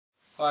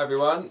Hi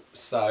everyone,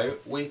 so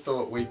we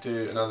thought we'd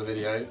do another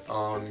video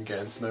on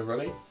getting to know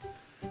Rolly.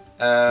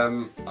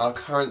 Our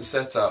current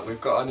setup, we've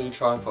got our new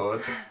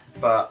tripod,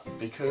 but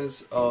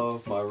because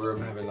of my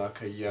room having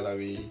like a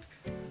yellowy,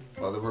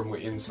 well the room we're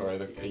in, sorry,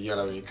 a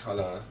yellowy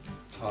colour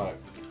type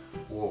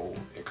wall,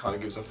 it kind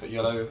of gives off the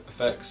yellow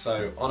effect.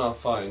 So on our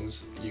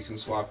phones you can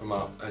swipe them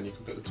up and you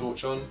can put the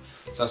torch on,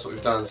 so that's what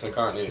we've done. So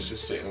currently it's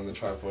just sitting on the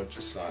tripod,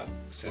 just like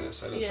sitting,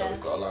 so it looks like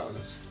we've got a light on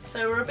us.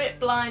 So we're a bit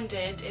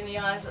blinded in the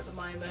eyes at the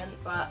moment,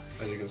 but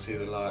as you can see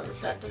the light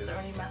reflected. That doesn't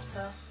really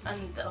matter,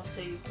 and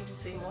obviously you can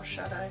see more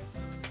shadow.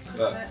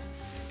 But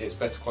it's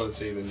better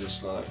quality than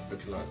just like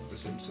looking like The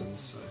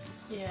Simpsons. So.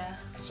 Yeah.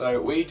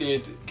 So we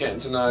did getting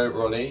to know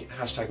Rolly,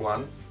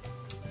 #1.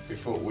 We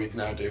thought we'd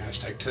now do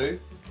 #2.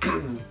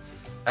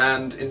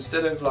 And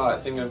instead of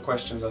like thinking of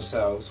questions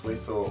ourselves, we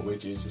thought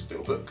we'd use this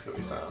little book that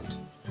we found.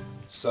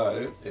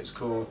 So it's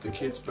called The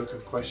Kids Book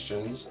of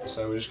Questions.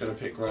 So we're just going to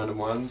pick random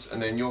ones,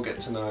 and then you'll get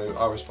to know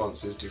our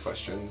responses to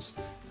questions,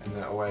 and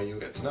that way you'll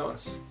get to know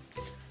us.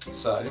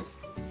 So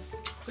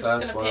we're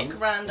just going to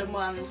pick random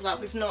ones, like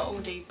we've not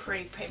already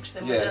pre-picked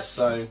them. Yes,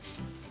 so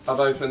I've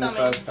opened the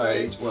first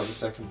page, well the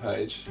second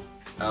page,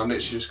 and I'm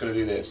literally just going to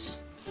do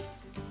this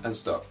and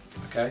stop,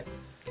 okay?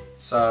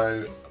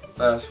 So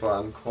first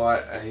one,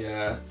 quite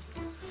a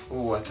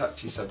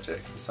touchy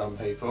subject for some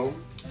people.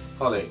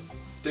 Holly,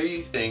 do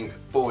you think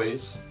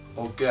boys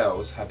or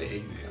girls have it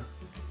easier?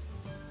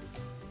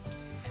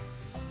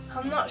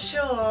 I'm not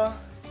sure.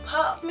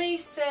 Part of me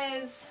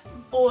says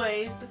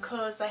boys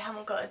because they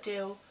haven't got to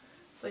deal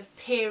with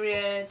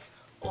periods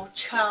or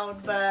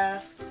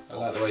childbirth I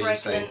like the way you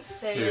say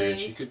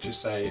periods. You could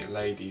just say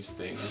ladies'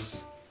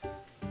 things.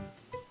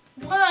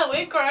 Wow,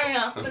 we're grown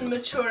up and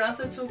mature enough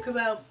to talk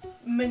about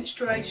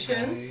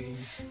menstruation. Okay.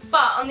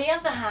 But on the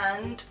other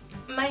hand,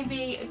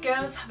 maybe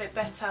girls have it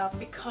better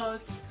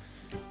because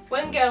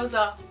when girls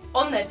are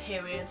on their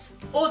periods,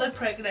 or they're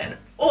pregnant,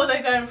 or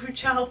they're going through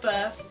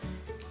childbirth,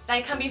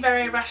 they can be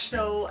very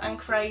irrational and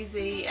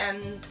crazy,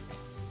 and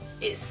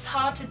it's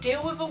hard to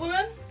deal with a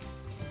woman.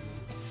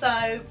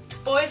 So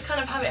boys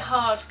kind of have it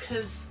hard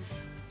because,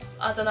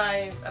 I don't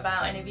know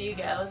about any of you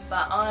girls,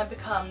 but I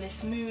become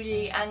this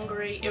moody,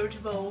 angry,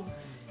 irritable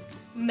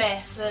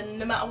mess, and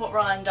no matter what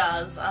Ryan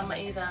does, I'm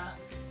either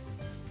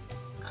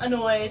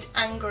annoyed,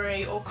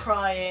 angry or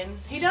crying.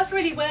 He does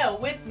really well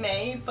with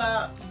me,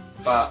 but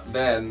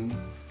then,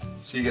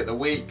 so you get the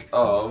week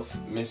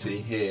of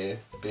Missy here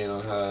being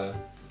on her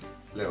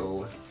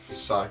little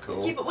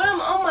cycle. Yeah, but when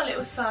I'm on my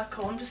little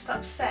cycle, I'm just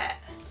upset.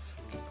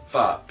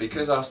 But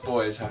because us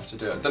boys have to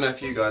do it, I don't know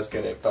if you guys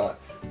get it, but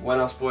when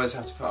us boys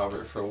have to put up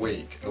with it for a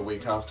week, the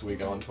week after we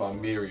go on to our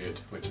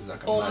period, which is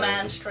like a or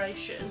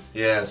menstruation.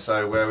 Yeah,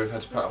 so where we've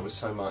had to put up with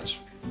so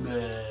much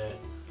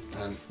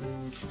and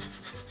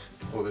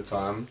all the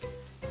time,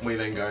 we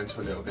then go into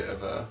a little bit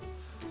of a,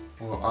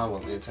 well, I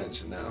want the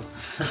attention now.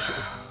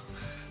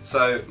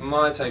 So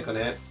my take on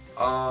it,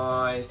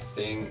 I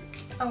think...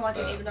 Oh, I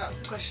didn't even answer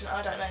the question.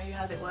 I don't know who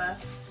has it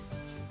worse.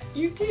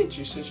 You did.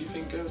 You said you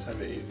think girls have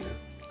it easier.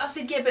 I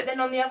said yeah, but then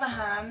on the other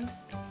hand...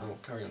 Oh,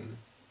 carry on.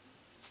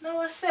 No,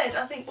 I said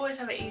I think boys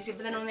have it easier,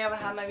 but then on the other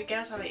hand maybe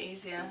girls have it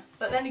easier.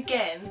 But then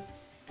again,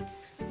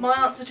 my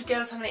answer to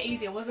girls having it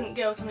easier wasn't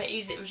girls having it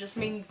easier, it was just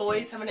mean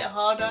boys having it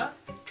harder.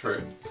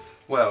 True.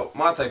 Well,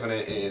 my take on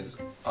it is,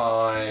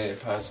 I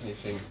personally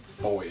think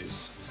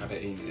boys have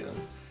it easier.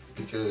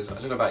 Because, I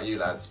don't know about you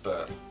lads,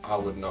 but I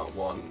would not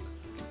want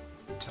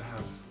to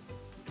have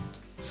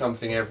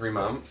something every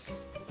month.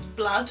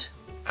 Blood.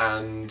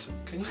 And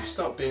can you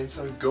stop being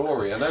so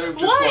gory? I know we've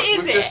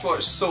just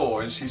watched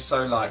Saw and she's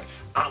so like,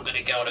 I'm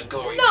gonna go on a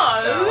gory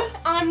No,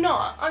 I'm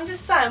not. I'm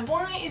just saying,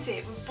 why is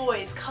it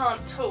boys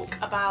can't talk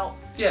about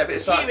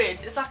periods?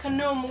 It's like a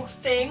normal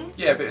thing.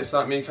 Yeah, but it's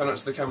like me coming up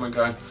to the camera and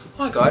going,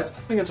 hi guys,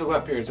 we're going to talk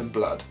about periods and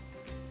blood.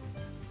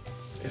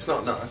 It's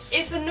not nice.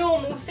 It's a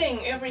normal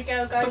thing, every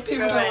girl goes through it.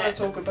 But people don't want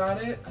to talk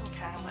about it.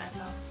 Okay,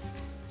 whatever.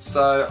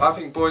 So, I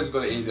think boys have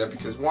got it easier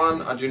because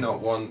 1, I do not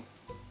want...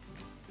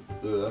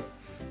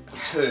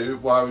 2,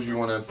 why would you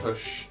want to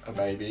push a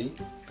baby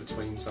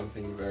between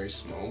something very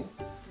small?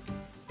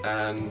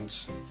 And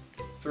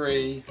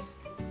 3,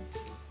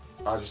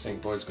 I just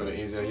think boys have got it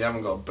easier. You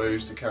haven't got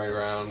boobs to carry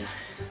around,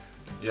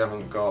 you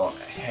haven't got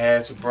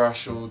hair to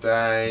brush all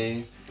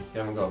day, you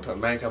haven't got to put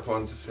makeup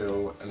on to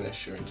feel,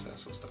 unless you're into that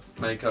sort of stuff,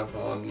 makeup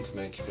on to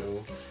make you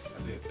feel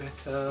a bit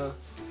better.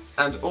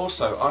 And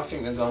also, I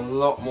think there's a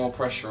lot more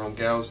pressure on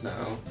girls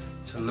now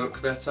to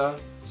look better.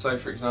 So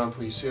for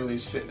example, you see all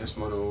these fitness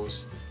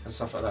models and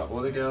stuff like that.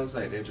 All the girls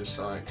lately are just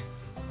like,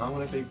 I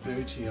want a big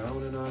booty, I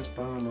want a nice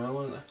bum, I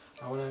want to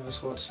have a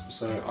squat.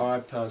 So I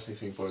personally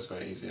think boys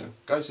got it easier.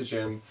 Go to the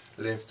gym,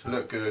 lift,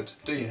 look good,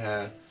 do your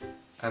hair,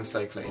 and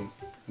stay clean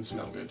and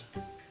smell good.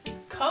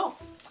 Cool.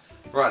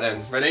 Right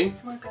then, ready?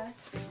 Okay.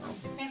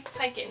 We have to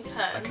take it in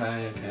turns.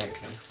 Okay.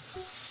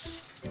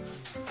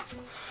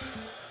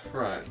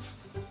 Right.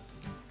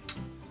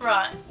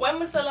 Right, when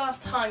was the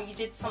last time you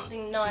did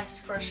something nice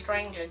for a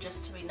stranger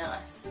just to be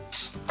nice?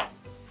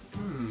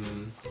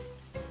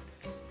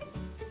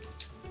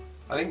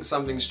 I think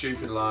something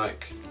stupid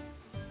like,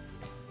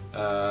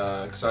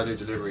 because I do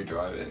delivery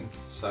driving,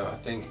 so I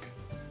think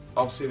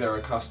obviously they're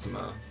a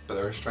customer, but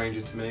they're a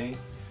stranger to me.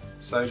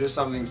 So just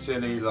something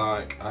silly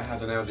like I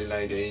had an elderly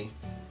lady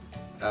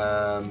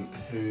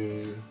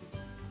who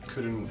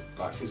couldn't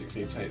like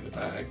physically take the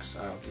bags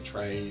out of the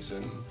trays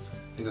and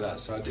things like that.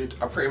 So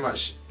I pretty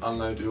much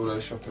unloaded all her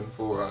shopping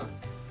for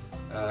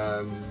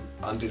her,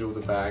 undid all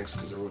the bags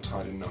because they're all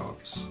tied in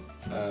knots.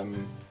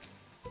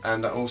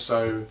 And I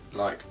also,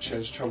 like, she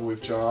has trouble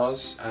with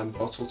jars and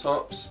bottle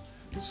tops,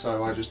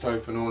 so I just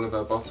open all of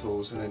her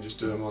bottles and then just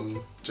do them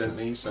on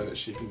gently so that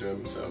she can do them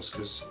themselves,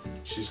 because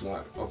she's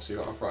like obviously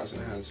got arthritis in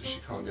her hands so she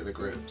can't get the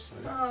grip. So.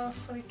 Oh,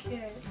 so cute.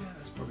 Yeah,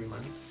 that's probably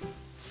mine.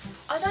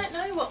 I don't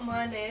know what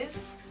mine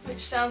is, which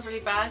sounds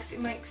really bad because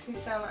it makes me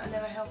sound like I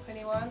never help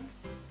anyone.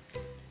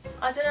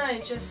 I don't know,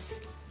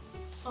 just...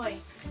 Oi.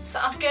 So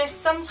I guess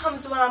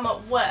sometimes when I'm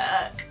at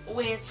work,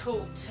 we're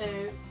taught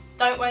to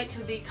don't wait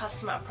till the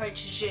customer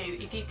approaches you.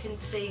 If you can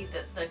see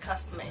that the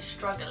customer is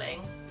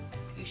struggling,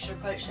 you should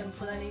approach them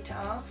before they need to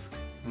ask.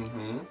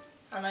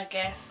 And I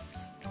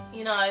guess,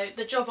 you know,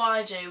 the job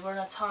I do, we're on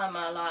a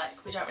timer,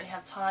 like, we don't really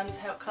have time to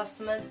help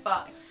customers,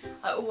 but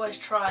I always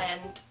try,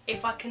 and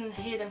if I can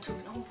hear them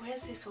talking, oh,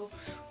 where's this, or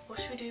what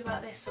should we do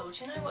about this, or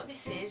do you know what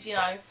this is, you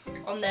know,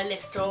 on their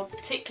list, or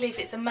particularly if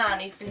it's a man,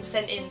 he's been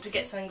sent in to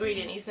get some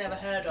ingredient he's never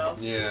heard of.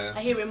 Yeah.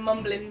 I hear him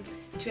mumbling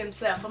to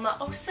himself. I'm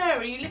like, oh, sir,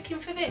 are you looking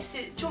for this? Do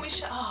you want me to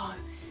show? Oh,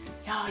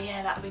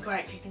 yeah, that'd be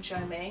great if you can show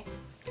me.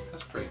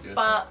 That's pretty good.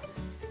 But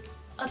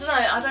I don't know,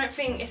 I don't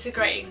think it's a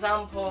great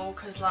example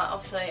because, like,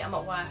 obviously I'm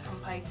at work, I'm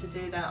paid to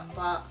do that,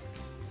 but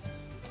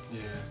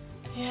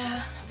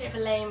yeah, a bit of a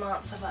lame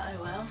answer, but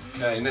oh well.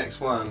 Okay, next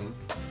one.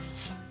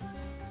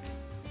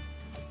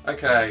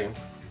 Okay,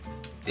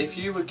 if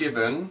you were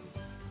given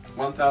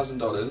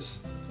 $1,000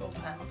 or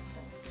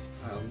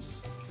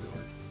pounds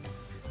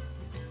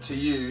to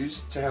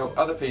use to help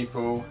other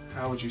people,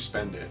 how would you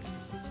spend it?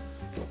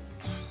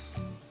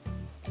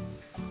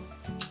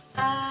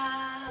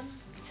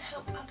 To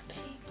help other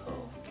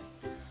people,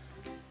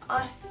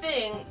 I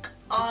think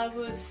I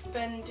would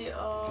spend it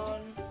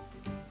on,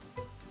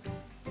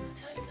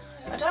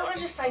 I don't want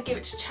to just say give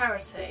it to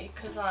charity,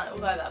 because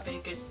although that'd be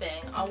a good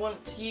thing, I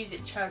want to use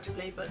it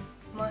charitably, but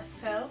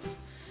myself.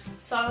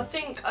 So I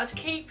think I'd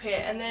keep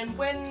it, and then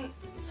when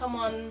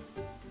someone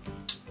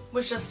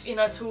was just, you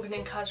know, talking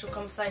in casual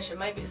conversation,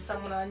 maybe it's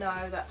someone I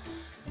know that,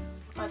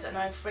 I don't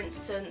know, for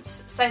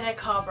instance, say their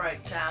car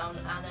broke down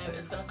and it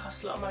was going to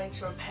cost a lot of money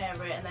to repair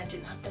it and they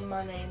didn't have the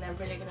money and they're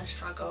really going to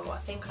struggle. I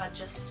think I'd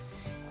just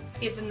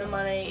give them the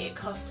money it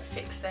cost to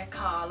fix their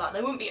car. Like,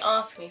 they wouldn't be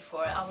asking me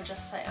for it, I would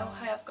just say, oh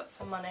hey, I've got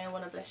some money, I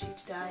want to bless you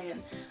today.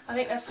 And I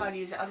think that's how I'd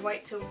use it. I'd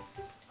wait till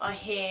I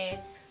hear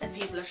that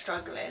people are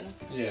struggling,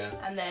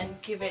 and then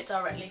give it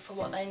directly for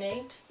what they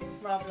need,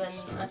 rather than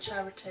a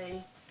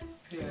charity.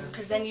 Yeah.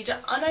 Because then you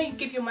don't, I know you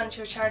give your money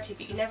to a charity,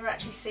 but you never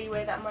actually see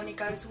where that money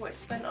goes or what it's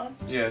spent on.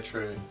 Yeah,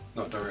 true.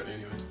 Not directly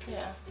anyway.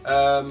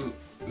 Yeah.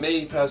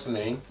 Me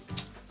personally,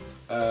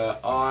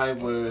 I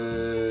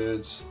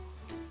would...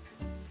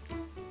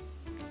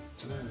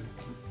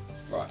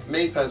 Right,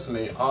 me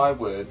personally, I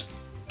would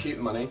keep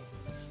the money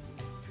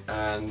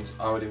and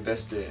I would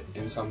invest it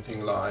in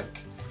something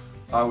like,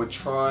 I would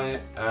try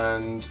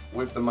and,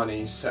 with the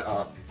money, set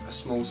up a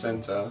small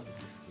centre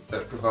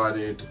that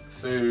provided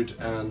food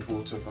and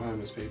water for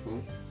homeless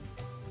people.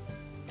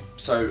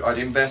 So I'd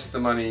invest the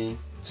money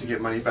to get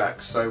money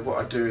back. So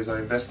what I do is I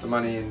invest the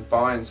money in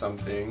buying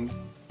something,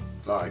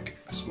 like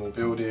a small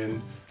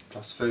building,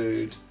 plus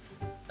food,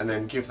 and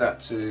then give that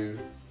to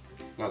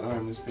like the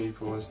homeless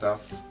people and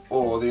stuff.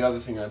 Or the other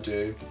thing I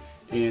do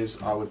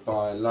is I would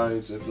buy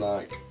loads of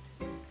like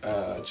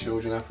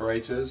children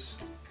apparatus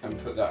and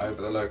put that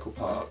over the local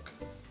park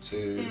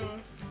to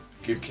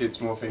give kids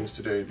more things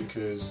to do,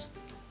 because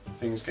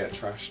things get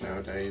trashed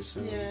nowadays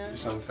and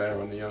it's unfair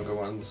on the younger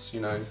ones,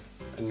 you know,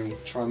 and you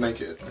try and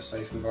make it a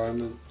safe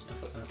environment,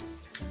 stuff like that.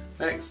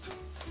 Next,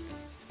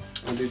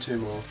 I'll do two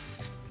more.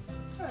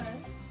 Alright,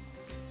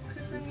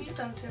 because then you've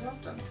done two,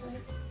 I've done two.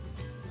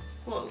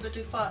 What, we're going to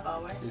do 5,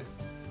 are we? Yeah.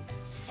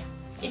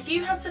 If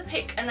you had to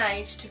pick an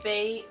age to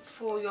be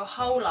for your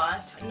whole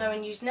life,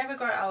 knowing you'd never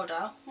grow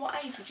older, what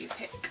age would you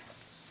pick?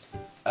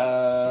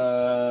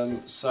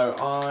 So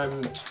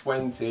I'm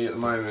 20 at the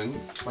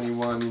moment,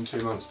 21 in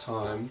 2 months'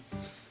 time.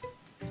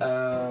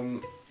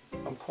 I'm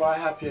quite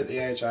happy at the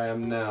age I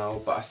am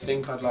now, but I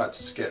think I'd like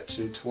to get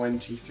to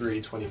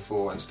 23,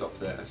 24 and stop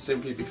there,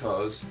 simply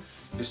because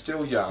you're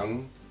still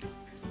young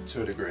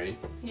to a degree.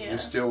 Yeah. You're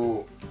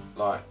still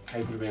like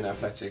capable of being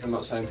athletic. I'm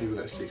not saying people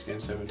that are 60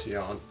 and 70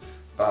 aren't,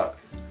 but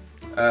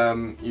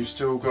you've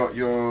still got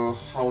your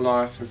whole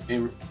life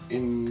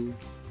in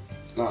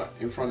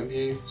front of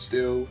you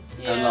still,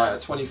 and like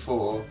at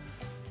 24,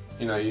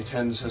 you know, you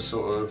tend to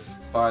sort of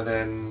by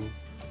then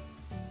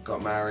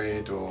got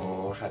married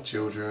or had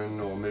children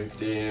or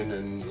moved in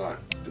and like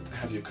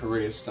have your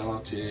career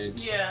started.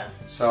 Yeah.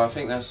 So I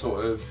think that's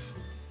sort of,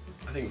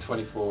 I think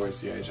 24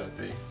 is the age I'd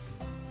be.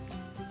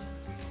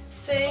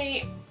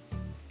 See,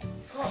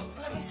 well,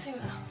 let me see.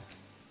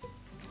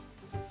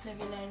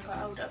 never learn to grow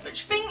older. But do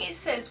you think it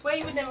says where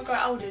you would never grow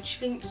older, do you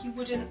think you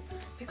wouldn't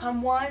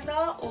become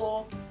wiser,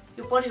 or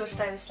your body would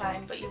stay the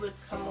same but you would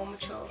become more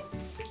mature?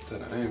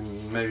 Don't know,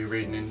 maybe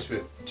reading into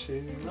it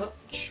too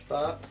much,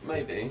 but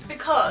maybe.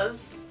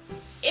 Because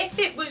if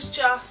it was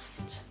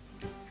just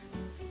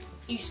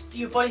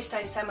your body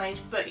stays the same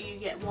age but you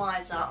get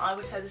wiser, I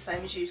would say the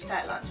same as you, stay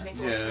at like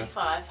 24,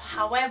 25.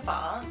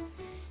 However,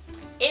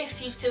 if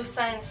you still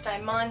stay in the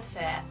same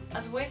mindset,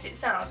 as weird as it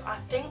sounds, I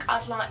think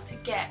I'd like to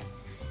get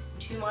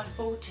to my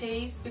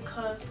 40s,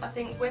 because I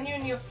think when you're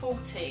in your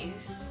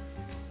 40s,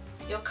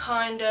 you're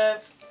kind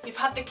of, you've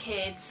had the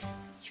kids,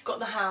 you've got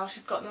the house,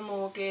 you've got the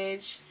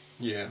mortgage.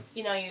 Yeah.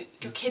 You know,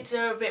 your kids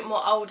are a bit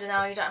more older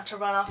now, you don't have to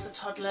run after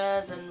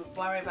toddlers and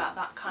worry about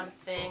that kind of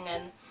thing.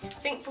 And I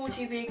think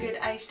 40 would be a good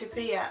age to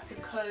be at,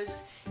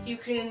 because you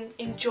can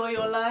enjoy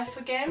your life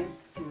again.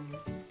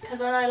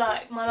 Because I know,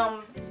 like, my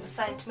mum was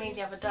saying to me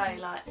the other day,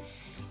 like,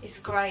 it's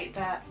great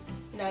that,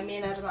 you know, me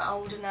and Adam are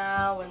older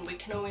now and we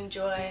can all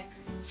enjoy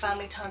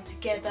family time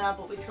together,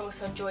 but we can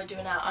also enjoy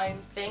doing our own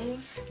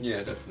things.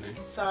 Yeah, definitely.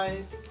 So,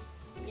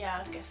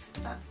 yeah, I guess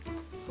that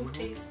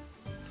 40s.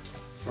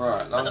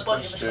 Right, last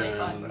body question. Of a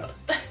 25-year-old.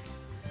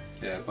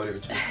 Yeah, body of a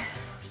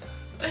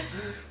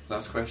 25.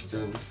 Last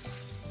question.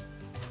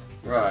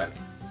 Right.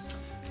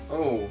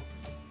 Oh.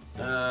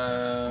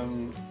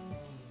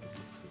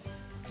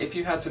 If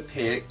you had to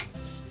pick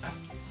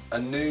a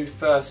new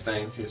first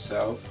name for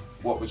yourself,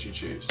 what would you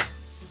choose?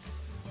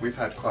 We've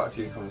had quite a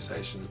few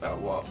conversations about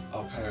what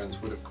our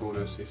parents would have called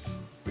us if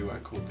we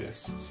weren't called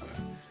this, so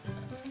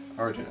I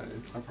already know.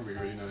 I probably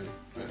already know,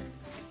 but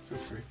feel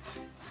free.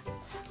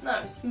 No,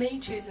 it's me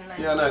choosing name.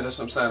 Yeah, I know, that's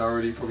what I'm saying. I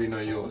already probably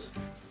know yours.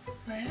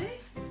 Really?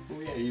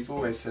 Well, yeah, you've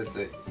always said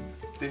that.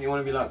 Didn't you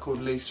want to be like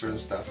called Lisa and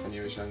stuff when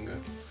you was younger?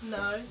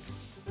 No.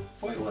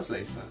 What, it was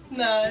Lisa?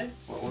 No.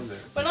 What was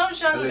it? When I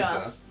was younger.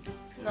 Alyssa?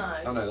 No.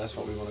 Oh no, that's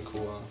what we want to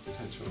call our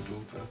potential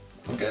daughter.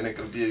 I'm getting it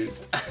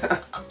confused.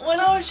 When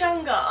I was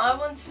younger, I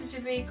wanted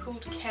to be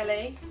called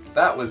Kelly.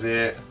 That was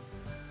it.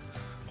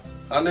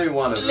 I knew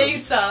one of them.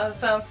 Lisa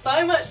sounds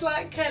so much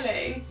like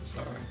Kelly.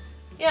 Sorry.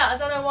 Yeah, I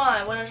don't know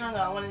why. When I was younger,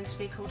 I wanted to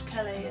be called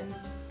Kelly, and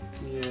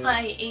Yeah.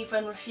 I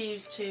even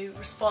refused to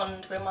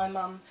respond when my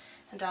mum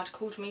and dad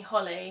called me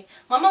Holly.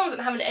 My mum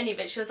wasn't having any of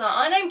it. She was like,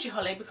 I named you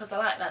Holly because I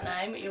like that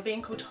name, you're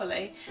being called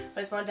Holly.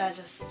 Whereas my dad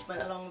just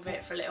went along with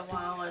it for a little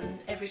while, and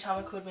every time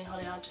I called me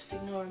Holly, I'd just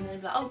ignore him and then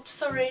be like, oh,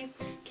 sorry,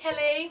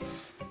 Kelly.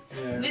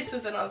 Yeah. This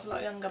was when I was a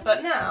lot younger.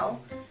 But now,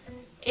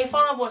 if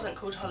I wasn't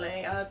called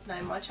Holly, I'd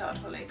name my child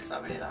Holly because I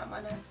really like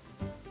my name.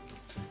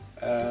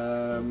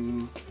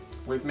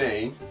 With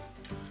me,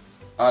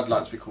 I'd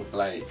like to be called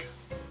Blake.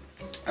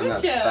 And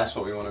that's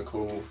what we want to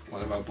call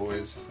one of our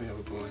boys if we have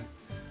a boy.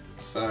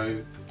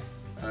 So,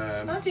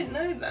 I didn't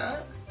know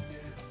that. Yeah.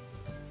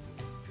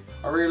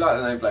 I really like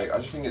the name Blake. I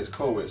just think it's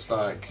cool. It's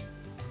like,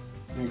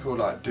 you can call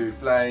like Dude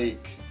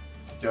Blake,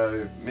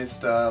 Yo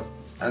Mister,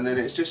 and then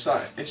it's just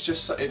like, it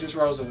just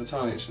rolls off the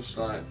tongue. It's just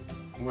like,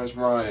 where's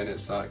Ryan?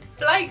 It's like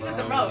Blake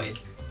doesn't roll,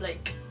 it's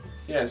Blake.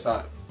 Yeah, it's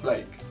like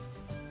Blake.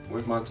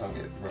 With my tongue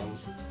it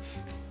rolls.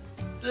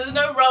 There's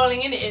no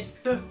rolling in it, it's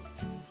the.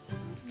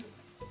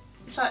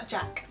 It's like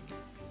Jack.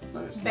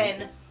 No, it's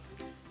Ben. not.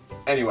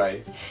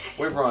 Anyway,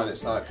 with Ryan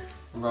it's like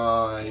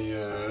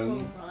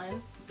Ryan. Oh,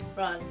 Ryan.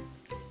 Run.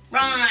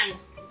 Ryan!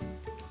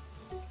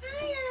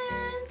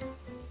 Ryan!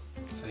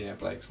 So yeah,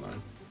 Blake's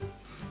mine.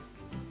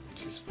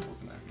 She's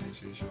talking over me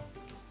as usual.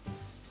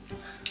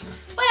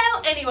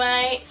 Well,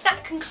 anyway,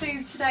 that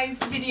concludes today's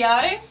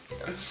video.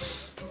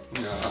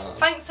 No.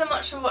 Thanks so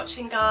much for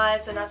watching,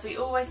 guys, and as we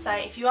always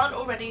say, if you aren't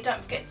already,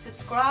 don't forget to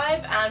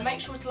subscribe and make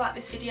sure to like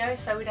this video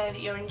so we know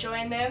that you're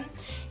enjoying them.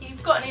 If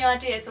you've got any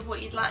ideas of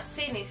what you'd like to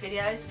see in these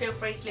videos, feel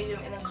free to leave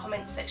them in the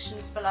comment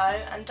sections below,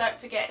 and don't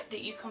forget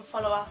that you can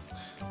follow us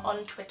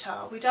on Twitter.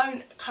 We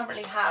don't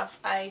currently have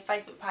a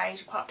Facebook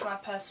page apart from our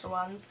personal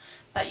ones,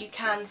 but you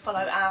can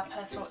follow our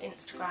personal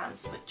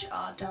Instagrams, which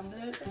are down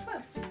below as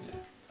well. Yeah.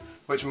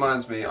 Which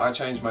reminds me, I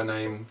change my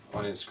name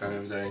on Instagram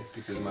every day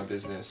because of my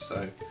business,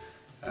 so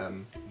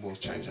we'll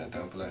change that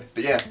down below.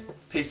 But yeah,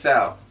 peace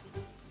out.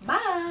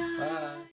 Bye!